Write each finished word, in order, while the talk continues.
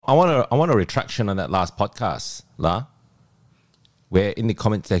I want a retraction on that last podcast, La, where in the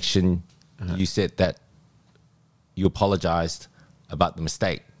comment section you said that you apologized about the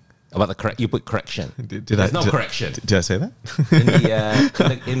mistake, about the correct. You put correction. There's no correction. Did I say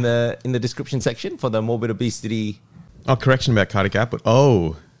that? in the description section for the morbid obesity. Oh, correction about cardiac output.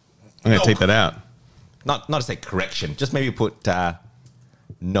 Oh, I'm going to take that out. Not to say correction, just maybe put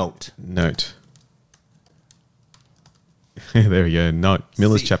note. Note. There we go. Note.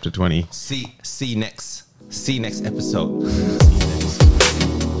 Miller's chapter 20. See next episode.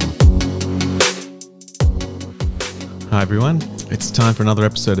 Hi everyone. It's time for another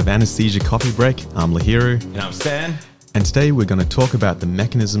episode of Anesthesia Coffee Break. I'm Lahiru. And I'm Stan. And today we're going to talk about the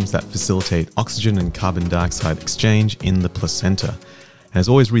mechanisms that facilitate oxygen and carbon dioxide exchange in the placenta. And as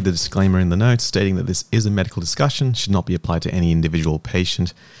always, read the disclaimer in the notes stating that this is a medical discussion, should not be applied to any individual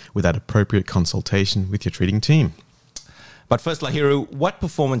patient without appropriate consultation with your treating team. But first, Lahiru, what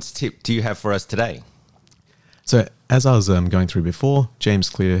performance tip do you have for us today? So as I was going through before, James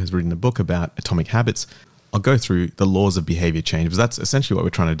Clear has written a book about atomic habits. I'll go through the laws of behavior change because that's essentially what we're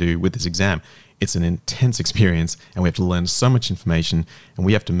trying to do with this exam. It's an intense experience and we have to learn so much information and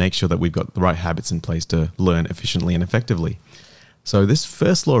we have to make sure that we've got the right habits in place to learn efficiently and effectively. So this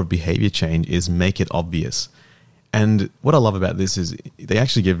first law of behavior change is make it obvious. And what I love about this is they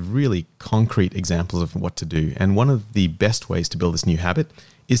actually give really concrete examples of what to do. And one of the best ways to build this new habit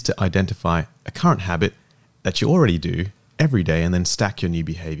is to identify a current habit that you already do every day and then stack your new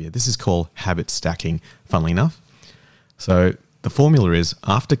behavior. This is called habit stacking, funnily enough. So the formula is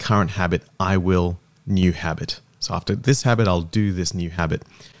after current habit, I will new habit. So after this habit, I'll do this new habit.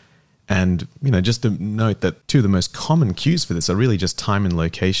 And, just to note that two of the most common cues for this are really just time and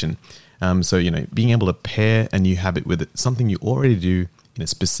location. So, being able to pair a new habit with something you already do in a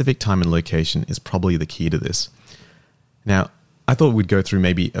specific time and location is probably the key to this. Now, I thought we'd go through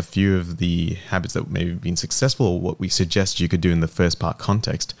maybe a few of the habits that maybe have been successful or what we suggest you could do in the first part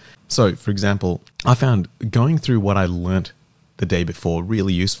context. So, for example, I found going through what I learnt the day before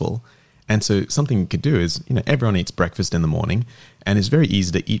really useful. And so something you could do is, everyone eats breakfast in the morning and it's very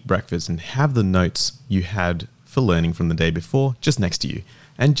easy to eat breakfast and have the notes you had for learning from the day before just next to you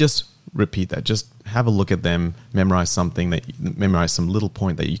and just repeat that. Just have a look at them, memorize some little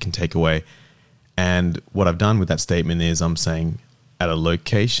point that you can take away. And what I've done with that statement is I'm saying at a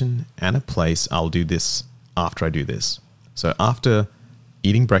location and a place, I'll do this after I do this. So after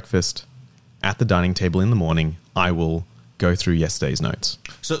eating breakfast at the dining table in the morning, I will go through yesterday's notes.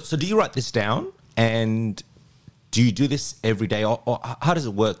 So do you write this down and do you do this every day or how does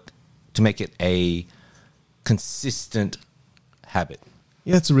it work to make it a consistent habit?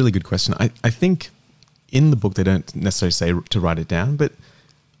 Yeah, that's a really good question. I think in the book they don't necessarily say to write it down, but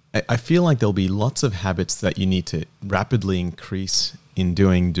I feel like there'll be lots of habits that you need to rapidly increase in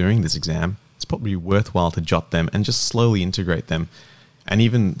doing during this exam. It's probably worthwhile to jot them and just slowly integrate them. And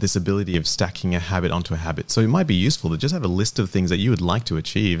even this ability of stacking a habit onto a habit. So it might be useful to just have a list of things that you would like to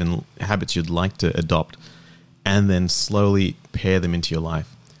achieve and habits you'd like to adopt and then slowly pair them into your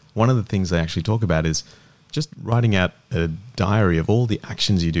life. One of the things they actually talk about is just writing out a diary of all the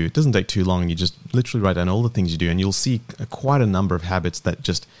actions you do. It doesn't take too long. You just literally write down all the things you do and you'll see quite a number of habits that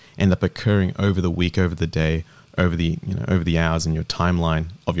just end up occurring over the week, over the day, over the hours in your timeline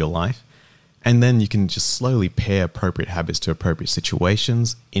of your life. And then you can just slowly pair appropriate habits to appropriate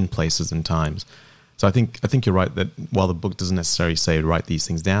situations in places and times. So I think you're right that while the book doesn't necessarily say write these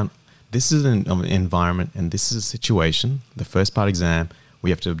things down, this is an environment and this is a situation, the first part exam, we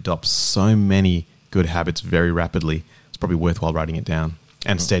have to adopt so many good habits very rapidly. It's probably worthwhile writing it down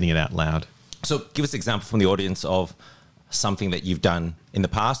and stating it out loud. So give us an example from the audience of something that you've done in the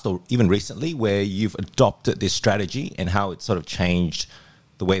past or even recently where you've adopted this strategy and how it sort of changed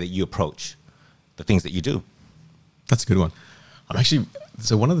the way that you approach the things that you do. That's a good one.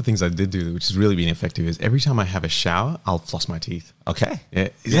 So one of the things I did do, which has really been effective, is every time I have a shower, I'll floss my teeth. Okay. Yeah.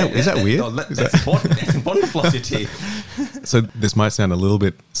 Is that weird? No, that's important. That's important to floss your teeth. So this might sound a little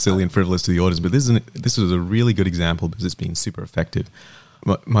bit silly and frivolous to the audience, but this was a really good example because it's been super effective.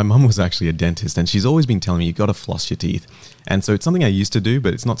 My mum was actually a dentist and she's always been telling me, you've got to floss your teeth. And so it's something I used to do,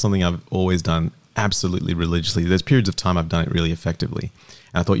 but it's not something I've always done absolutely religiously. There's periods of time I've done it really effectively.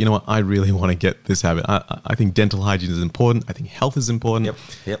 And I thought, you know what, I really want to get this habit. I think dental hygiene is important. I think health is important.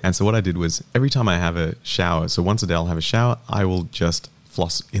 Yep. And so what I did was every time I have a shower, so once a day I'll have a shower, I will just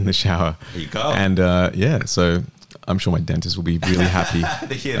floss in the shower. There you go. And so I'm sure my dentist will be really happy.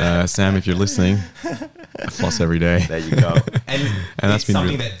 Sam, if you're listening, I floss every day. There you go. And that's been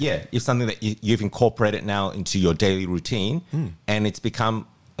something it's something that you've incorporated now into your daily routine and it's become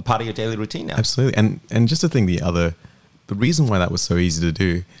a part of your daily routine now. Absolutely. And just to think the the reason why that was so easy to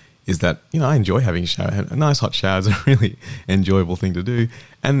do is that, I enjoy having a shower. A nice hot shower is a really enjoyable thing to do.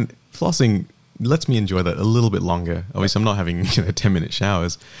 And flossing lets me enjoy that a little bit longer. Obviously, I'm not having 10-minute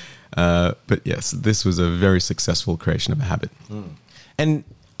showers. But yes, this was a very successful creation of a habit. And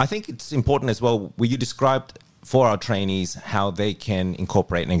I think it's important as well, where you described for our trainees how they can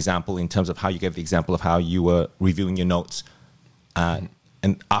incorporate an example in terms of how you gave the example of how you were reviewing your notes and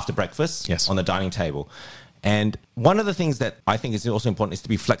after breakfast on the dining table. And one of the things that I think is also important is to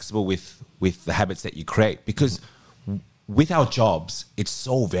be flexible with the habits that you create, because with our jobs, it's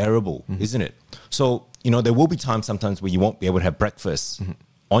so variable, isn't it? So, there will be times sometimes where you won't be able to have breakfast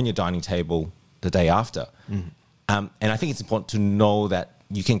on your dining table the day after. And I think it's important to know that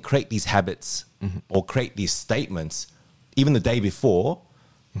you can create these habits or create these statements even the day before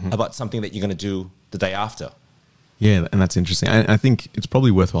about something that you're going to do the day after. Yeah, and that's interesting. I think it's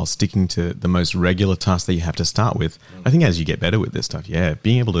probably worthwhile sticking to the most regular tasks that you have to start with. I think as you get better with this stuff,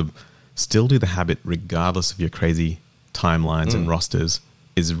 being able to still do the habit regardless of your crazy timelines and rosters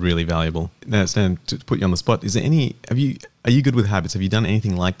is really valuable. Now, Stan, to put you on the spot, are you good with habits? Have you done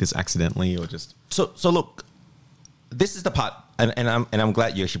anything like this accidentally or just? So look, this is the part, and I'm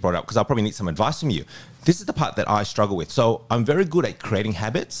glad you actually brought it up, because I'll probably need some advice from you. This is the part that I struggle with. So I'm very good at creating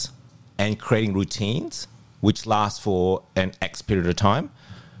habits and creating routines, which last for an X period of time.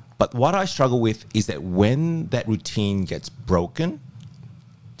 But what I struggle with is that when that routine gets broken,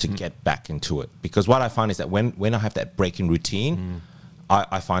 to get back into it. Because what I find is that when I have that break in routine,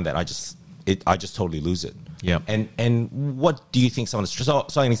 I find that I just totally lose it. Yeah. And what do you think some of the...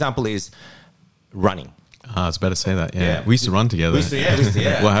 So an example is running. I was about to say that, yeah. We used to run together. We used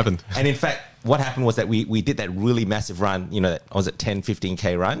to. What happened? And in fact, what happened was that we did that really massive run, was it 10,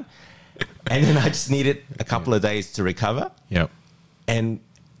 15K run? And then I just needed a couple of days to recover. Yep. And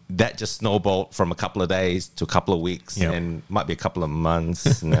that just snowballed from a couple of days to a couple of weeks and might be a couple of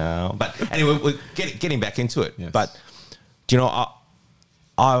months now. But anyway, we're getting back into it. Yes. But,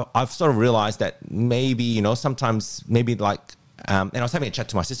 I've sort of realized that maybe, sometimes maybe like, and I was having a chat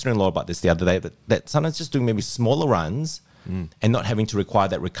to my sister-in-law about this the other day, that sometimes just doing maybe smaller runs and not having to require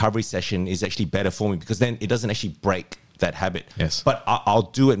that recovery session is actually better for me, because then it doesn't actually break that habit. Yes. But I'll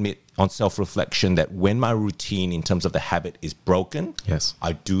do admit on self-reflection that when my routine in terms of the habit is broken,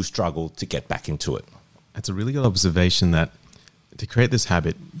 I do struggle to get back into it. It's a really good observation that to create this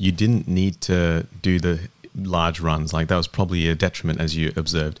habit, you didn't need to do the large runs. Like that was probably a detriment, as you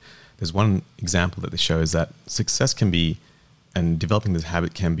observed. There's one example that they show is that success can be, and developing this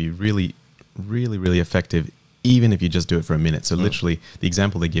habit can be really, really, really effective, even if you just do it for a minute. So literally, the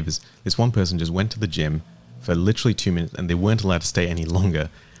example they give is this one person just went to the gym for literally 2 minutes and they weren't allowed to stay any longer.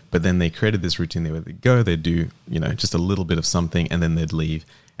 But then they created this routine. They'd go, they'd do, just a little bit of something, and then they'd leave.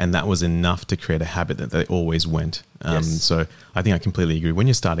 And that was enough to create a habit that they always went. So I think I completely agree. When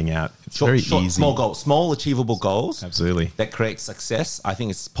you're starting out, it's very easy. Small goals, small achievable goals. Absolutely. That create success. I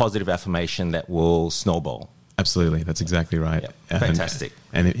think it's positive affirmation that will snowball. Absolutely. That's exactly right. Yep. Fantastic.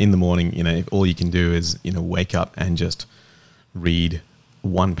 And in the morning, if all you can do is, wake up and just read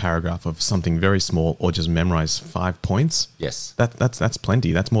one paragraph of something very small, or just memorize 5 points. Yes. That's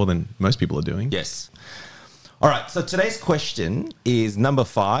plenty. That's more than most people are doing. Yes. All right. So today's question is number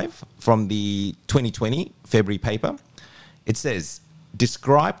 5 from the 2020 February paper. It says,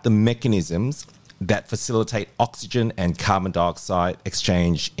 describe the mechanisms that facilitate oxygen and carbon dioxide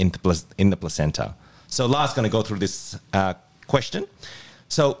exchange in the placenta. So Lars going to go through this question.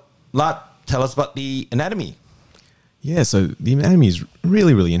 So Lars, tell us about the anatomy. Yeah, so the anatomy is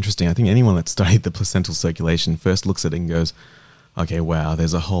really, really interesting. I think anyone that studied the placental circulation first looks at it and goes, okay, wow,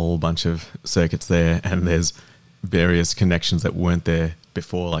 there's a whole bunch of circuits there, and there's various connections that weren't there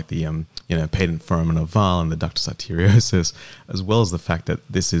before, like the patent foramen ovale and the ductus arteriosus, as well as the fact that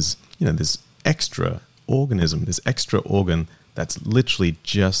this is, this extra organism, this extra organ that's literally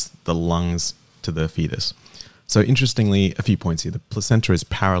just the lungs to the fetus. So interestingly, a few points here. The placenta is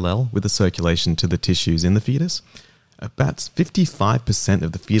parallel with the circulation to the tissues in the fetus. About 55%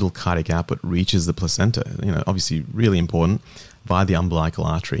 of the fetal cardiac output reaches the placenta, obviously really important, via the umbilical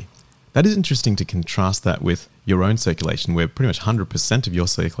artery. That is interesting to contrast that with your own circulation, where pretty much 100% of your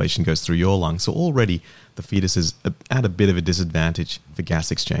circulation goes through your lungs. So already the fetus is at a bit of a disadvantage for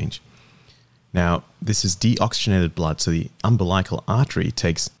gas exchange. Now, this is deoxygenated blood, so the umbilical artery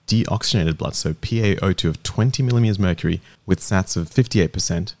takes deoxygenated blood, so PaO2 of 20 millimeters mercury with SATs of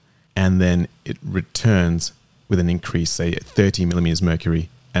 58%, and then it returns with an increase, say, at 30 millimeters mercury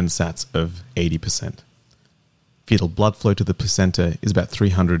and SATs of 80%. Fetal blood flow to the placenta is about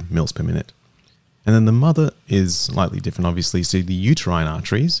 300 mils per minute. And then the mother is slightly different, obviously. So the uterine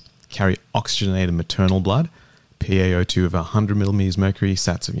arteries carry oxygenated maternal blood, PaO2 of 100 millimeters mercury,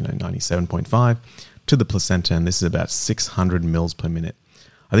 SATs of 97.5, to the placenta, and this is about 600 mils per minute.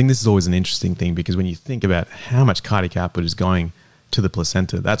 I think this is always an interesting thing because when you think about how much cardiac output is going to the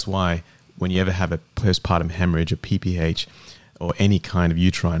placenta, that's why when you ever have a postpartum hemorrhage, a PPH, or any kind of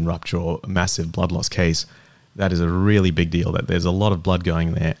uterine rupture or massive blood loss case, that is a really big deal, that there's a lot of blood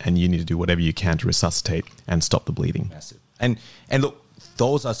going there and you need to do whatever you can to resuscitate and stop the bleeding. Massive. And look,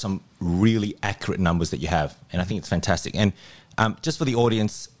 those are some really accurate numbers that you have, and I think it's fantastic. And just for the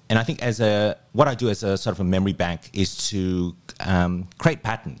audience, and I think what I do as a sort of a memory bank is to create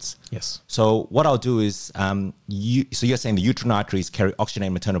patterns. Yes. So what I'll do is, so you're saying the uterine arteries carry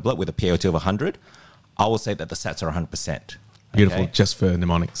oxygenated maternal blood with a PaO2 of 100. I will say that the SATs are 100%. Beautiful, Okay? just for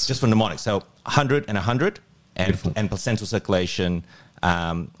mnemonics. Just for mnemonics. So 100 and 100, and placental circulation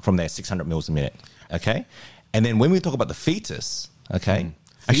from there, 600 mils a minute. Okay? And then when we talk about the fetus, okay,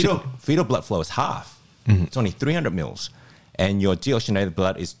 fetal blood flow is half. It's only 300 mils. And your deoxygenated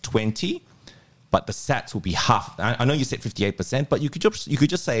blood is 20, but the SATs will be half. I know you said 58%, but you could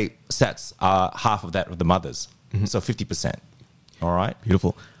just say SATs are half of that of the mothers. So 50%. All right?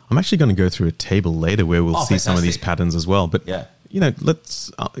 Beautiful. I'm actually going to go through a table later where we'll see some of these patterns as well. But,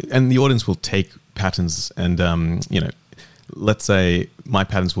 let's, and the audience will take patterns and, let's say my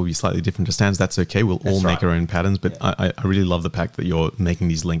patterns will be slightly different to Stan's. That's okay. We'll all make our own patterns. But I really love the fact that you're making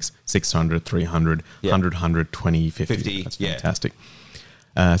these links 600, 300, 100, 100, 20, 50. That's fantastic.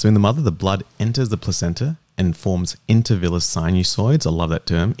 So in the mother, the blood enters the placenta and forms intervillous sinusoids. I love that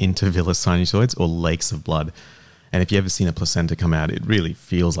term, intervillous sinusoids, or lakes of blood. And if you've ever seen a placenta come out, it really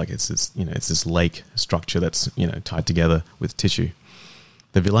feels like it's this lake structure that's tied together with tissue.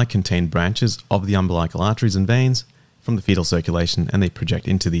 The villi contain branches of the umbilical arteries and veins from the fetal circulation, and they project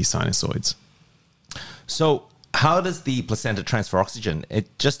into these sinusoids. So how does the placenta transfer oxygen? It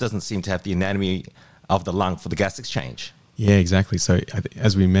just doesn't seem to have the anatomy of the lung for the gas exchange. Yeah, exactly. So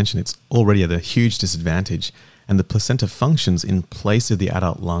as we mentioned, it's already at a huge disadvantage, and the placenta functions in place of the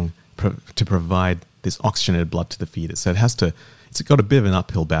adult lung to provide this oxygenated blood to the fetus. So it's got a bit of an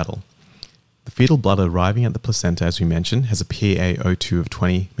uphill battle. The fetal blood arriving at the placenta, as we mentioned, has a PaO2 of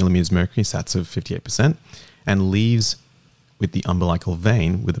 20 millimeters mercury, SATs of 58%, and leaves with the umbilical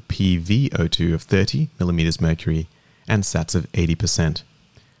vein with a PvO2 of 30 millimeters mercury and SATs of 80%.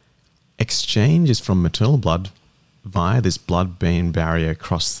 Exchange is from maternal blood via this blood-brain barrier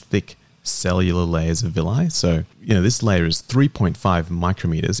across thick cellular layers of villi. So, this layer is 3.5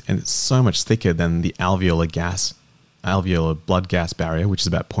 micrometers, and it's so much thicker than the alveolar blood gas barrier, which is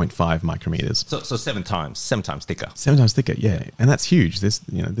about 0.5 micrometers. So 7 times thicker. 7 times thicker, yeah. And that's huge. This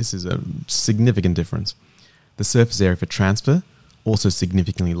is a significant difference. The surface area for transfer also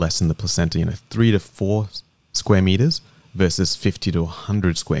significantly less than the placenta, 3 to 4 square meters versus 50 to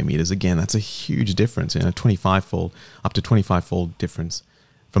 100 square meters. Again, that's a huge difference, 25-fold, up to 25-fold difference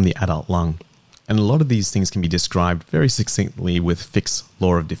from the adult lung. And a lot of these things can be described very succinctly with Fick's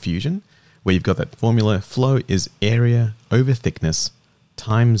law of diffusion, where you've got that formula: flow is area over thickness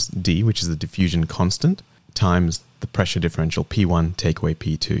times D, which is the diffusion constant, times the pressure differential P1 take away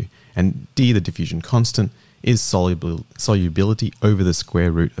P2. And D, the diffusion constant, is solubility over the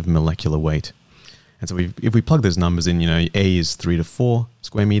square root of molecular weight. And so if we plug those numbers in, A is 3 to 4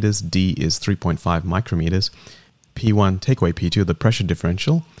 square meters, D is 3.5 micrometers, P1 take away P2, the pressure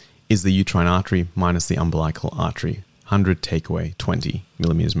differential, is the uterine artery minus the umbilical artery, 100 take away 20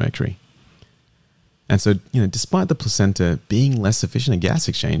 millimeters mercury. And so, despite the placenta being less efficient at gas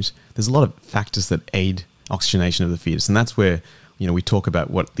exchange, there's a lot of factors that aid oxygenation of the fetus. And that's where, we talk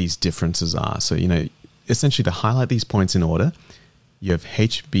about what these differences are. So, essentially to highlight these points in order, you have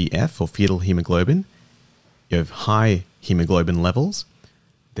HbF, or fetal hemoglobin. You have high hemoglobin levels.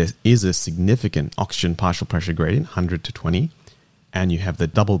 There is a significant oxygen partial pressure gradient, 100 to 20. And you have the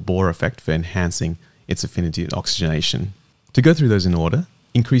double Bohr effect for enhancing its affinity to oxygenation. To go through those in order,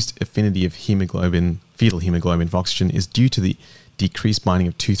 increased affinity of fetal hemoglobin for oxygen is due to the decreased binding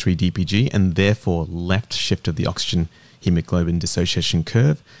of 2,3-DPG and therefore left shift of the oxygen hemoglobin dissociation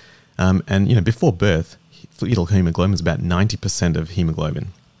curve. And before birth, fetal hemoglobin is about 90% of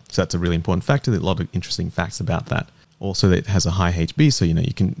hemoglobin. So that's a really important factor. There's a lot of interesting facts about that. Also, it has a high HB, so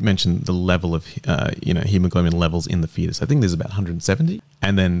you can mention the level of hemoglobin levels in the fetus. I think there's about 170,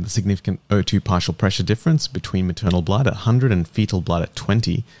 and then the significant O2 partial pressure difference between maternal blood at 100 and fetal blood at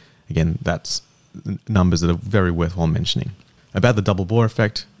 20. Again, that's numbers that are very worthwhile mentioning. About the double Bohr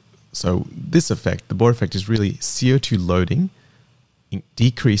effect, so this effect, the Bohr effect, is really CO2 loading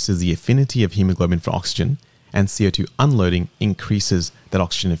decreases the affinity of hemoglobin for oxygen, and CO2 unloading increases that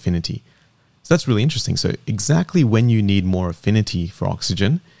oxygen affinity. So that's really interesting. So exactly when you need more affinity for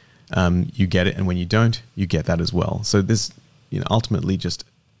oxygen, you get it, and when you don't, you get that as well. So this, ultimately just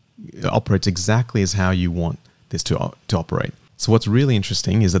operates exactly as how you want this to operate. So what's really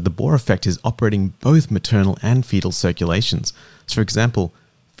interesting is that the Bohr effect is operating both maternal and fetal circulations. So for example,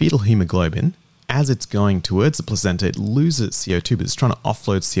 fetal hemoglobin, as it's going towards the placenta, it loses CO2, but it's trying to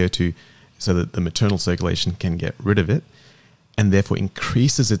offload CO2 so that the maternal circulation can get rid of it, and therefore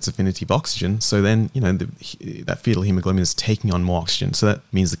increases its affinity of oxygen. So then, that fetal hemoglobin is taking on more oxygen. So that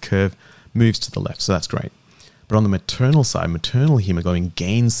means the curve moves to the left. So that's great. But on the maternal side, maternal hemoglobin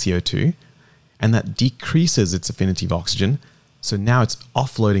gains CO2, and that decreases its affinity of oxygen. So now it's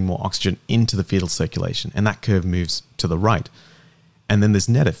offloading more oxygen into the fetal circulation, and that curve moves to the right. And then this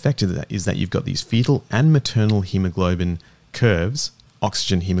net effect is that you've got these fetal and maternal hemoglobin curves,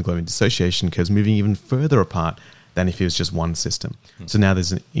 oxygen hemoglobin dissociation curves, moving even further apart than if it was just one system. So now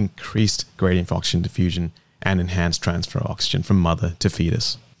there's an increased gradient for oxygen diffusion and enhanced transfer of oxygen from mother to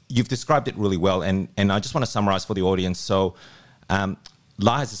fetus. You've described it really well, and I just want to summarize for the audience. So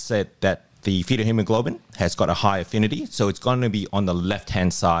La has said that the fetal hemoglobin has got a high affinity, so it's going to be on the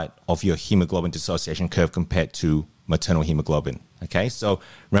left-hand side of your hemoglobin dissociation curve compared to maternal hemoglobin. Okay, so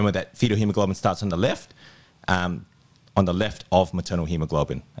remember that fetal hemoglobin starts on the left of maternal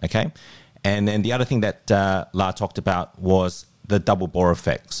hemoglobin. Okay, and then the other thing that La talked about was the double Bohr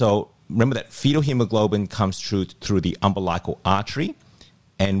effect. So remember that fetal hemoglobin comes through the umbilical artery,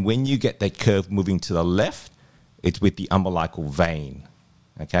 and when you get that curve moving to the left, it's with the umbilical vein.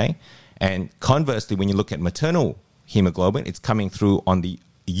 Okay. And conversely, when you look at maternal hemoglobin, it's coming through on the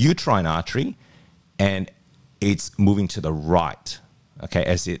uterine artery, and it's moving to the right, okay,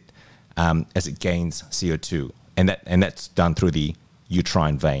 as it gains CO2, and that's done through the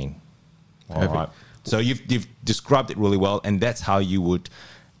uterine vein. All right. So you've described it really well, and that's how you would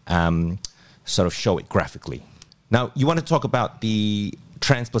sort of show it graphically. Now, you want to talk about the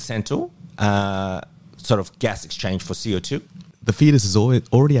transplacental sort of gas exchange for CO2? The fetus is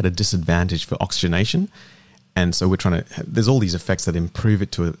already at a disadvantage for oxygenation. And so there's all these effects that improve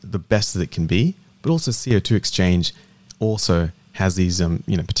it to the best that it can be. But also CO2 exchange also has these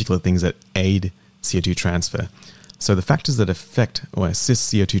particular things that aid CO2 transfer. So the factors that affect or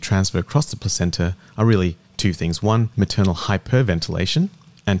assist CO2 transfer across the placenta are really two things. One, maternal hyperventilation,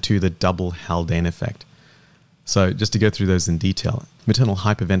 and two, the double Haldane effect. So just to go through those in detail, maternal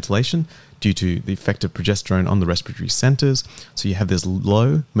hyperventilation due to the effect of progesterone on the respiratory centers. So you have this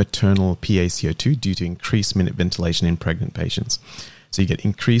low maternal PaCO2 due to increased minute ventilation in pregnant patients. So you get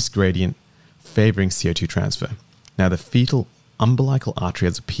increased gradient favoring CO2 transfer. Now the fetal umbilical artery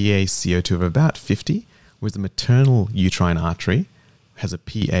has a PaCO2 of about 50, whereas the maternal uterine artery has a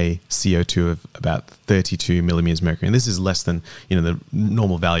PaCO2 of about 32 millimeters mercury. And this is less than the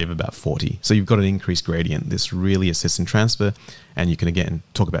normal value of about 40. So you've got an increased gradient. This really assists in transfer. And you can, again,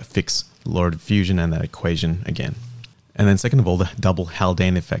 talk about Fick's law of diffusion and that equation again. And then second of all, the double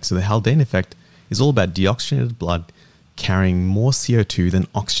Haldane effect. So the Haldane effect is all about deoxygenated blood carrying more CO2 than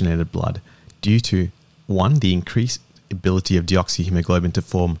oxygenated blood due to, one, the increased ability of deoxyhemoglobin to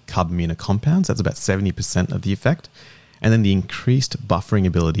form carbamino compounds. That's about 70% of the effect. And then the increased buffering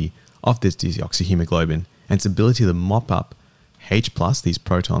ability of this deoxyhemoglobin and its ability to mop up H+, these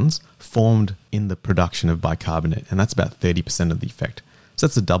protons, formed in the production of bicarbonate. And that's about 30% of the effect. So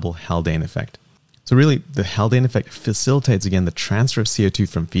that's the double Haldane effect. So really, the Haldane effect facilitates, again, the transfer of CO2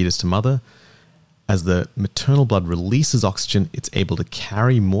 from fetus to mother. As the maternal blood releases oxygen, it's able to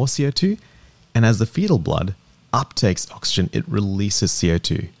carry more CO2. And as the fetal blood uptakes oxygen, it releases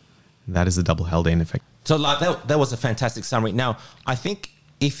CO2. That is the double Haldane effect. So that was a fantastic summary. Now, I think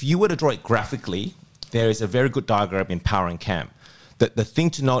if you were to draw it graphically, there is a very good diagram in Power and Cam. The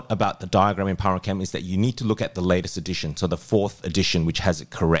thing to note about the diagram in Power and Cam is that you need to look at the latest edition, so the 4th edition, which has it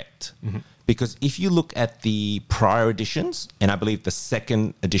correct. Mm-hmm. Because if you look at the prior editions, and I believe the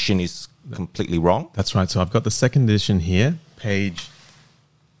 2nd edition is completely wrong. That's right. So I've got the 2nd edition here, page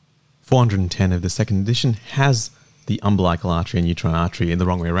 410 of the 2nd edition has the umbilical artery and uterine artery in the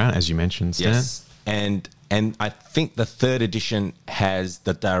wrong way around, as you mentioned, Stan. Yes. And I think the 3rd edition has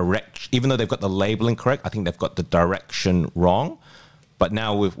the direction, even though they've got the labeling correct, I think they've got the direction wrong. But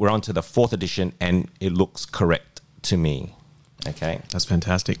now we're on to the 4th edition, and it looks correct to me. Okay. That's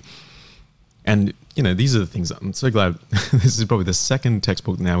fantastic. And, these are the things I'm so glad. This is probably the 2nd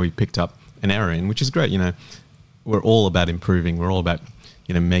textbook now we picked up an error in, which is great. We're all about improving. We're all about,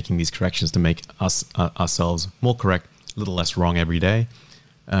 making these corrections to make us ourselves more correct, a little less wrong every day.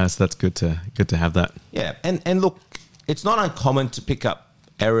 So that's good to have that. Yeah, and look, it's not uncommon to pick up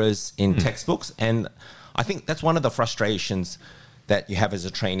errors in textbooks, and I think that's one of the frustrations that you have as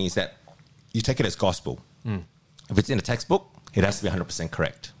a trainee is that you take it as gospel. If it's in a textbook, it has to be 100%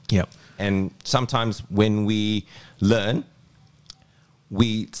 correct. Yep. And sometimes when we learn,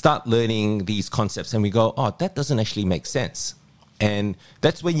 we start learning these concepts and we go, oh, that doesn't actually make sense. And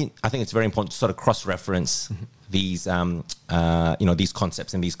that's when I think it's very important to sort of cross-reference these, these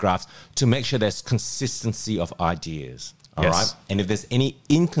concepts and these graphs to make sure there's consistency of ideas. All right. And if there's any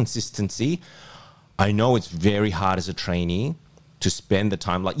inconsistency, I know it's very hard as a trainee to spend the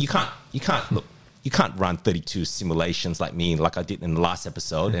time. Like you can't run 32 simulations like me, like I did in the last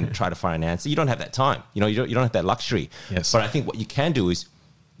episode, and try to find an answer. You don't have that time. You don't have that luxury. Yes. But I think what you can do is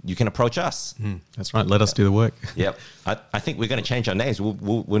you can approach us. That's right. Let us do the work. Yep. I think we're going to change our names.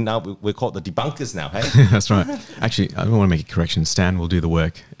 We're called the debunkers now. Hey. That's right. Actually, I want to make a correction. Stan will do the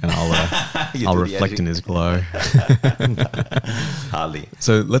work, and I'll reflect in his glow. Hardly.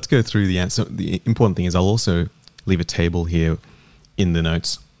 So let's go through the answer. The important thing is I'll also leave a table here in the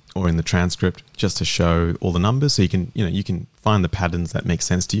notes or in the transcript just to show all the numbers, so you can find the patterns that make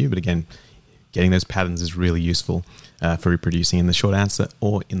sense to you. But again, getting those patterns is really useful for reproducing in the short answer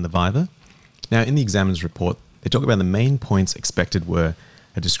or in the Viva. Now, in the examiner's report, they talk about the main points expected were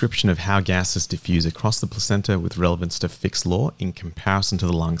a description of how gases diffuse across the placenta with relevance to Fick's law in comparison to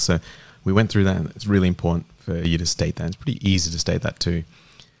the lung. So we went through that, and it's really important for you to state that. It's pretty easy to state that too.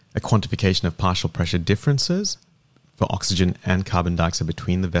 A quantification of partial pressure differences for oxygen and carbon dioxide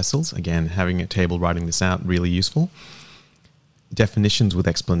between the vessels. Again, having a table writing this out, really useful. Definitions with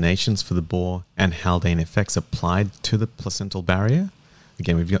explanations for the Bohr and Haldane effects applied to the placental barrier.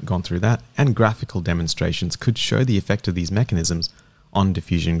 Again, we've gone through that. And graphical demonstrations could show the effect of these mechanisms on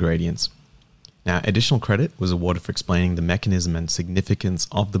diffusion gradients. Now, additional credit was awarded for explaining the mechanism and significance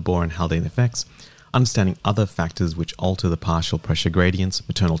of the Bohr and Haldane effects, understanding other factors which alter the partial pressure gradients,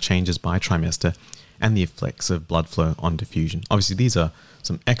 maternal changes by trimester, and the effects of blood flow on diffusion. Obviously, these are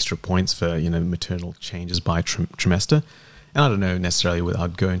some extra points for maternal changes by trimester. And I don't know necessarily whether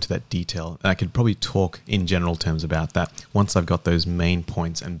I'd go into that detail. I could probably talk in general terms about that once I've got those main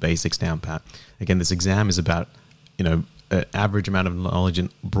points and basics down pat. Again, this exam is about, an average amount of knowledge in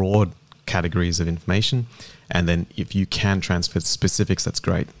broad categories of information. And then if you can transfer specifics, that's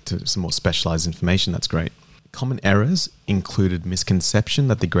great. To some more specialized information, that's great. Common errors included misconception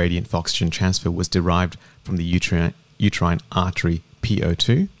that the gradient for oxygen transfer was derived from the uterine artery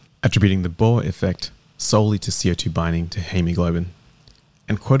PO2, attributing the Bohr effect solely to CO2 binding to hemoglobin,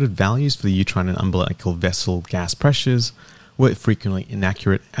 and quoted values for the uterine and umbilical vessel gas pressures were frequently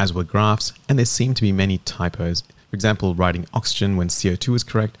inaccurate, as were graphs, and there seemed to be many typos. For example, writing oxygen when CO2 was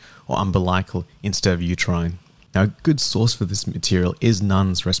correct, or umbilical instead of uterine. Now, a good source for this material is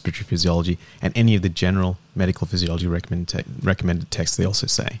Nunn's Respiratory Physiology and any of the general medical physiology recommended texts they also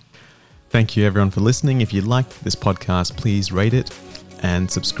say. Thank you everyone for listening. If you liked this podcast, please rate it and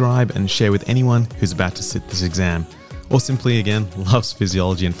subscribe and share with anyone who's about to sit this exam, or simply, again, loves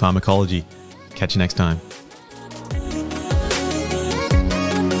physiology and pharmacology. Catch you next time.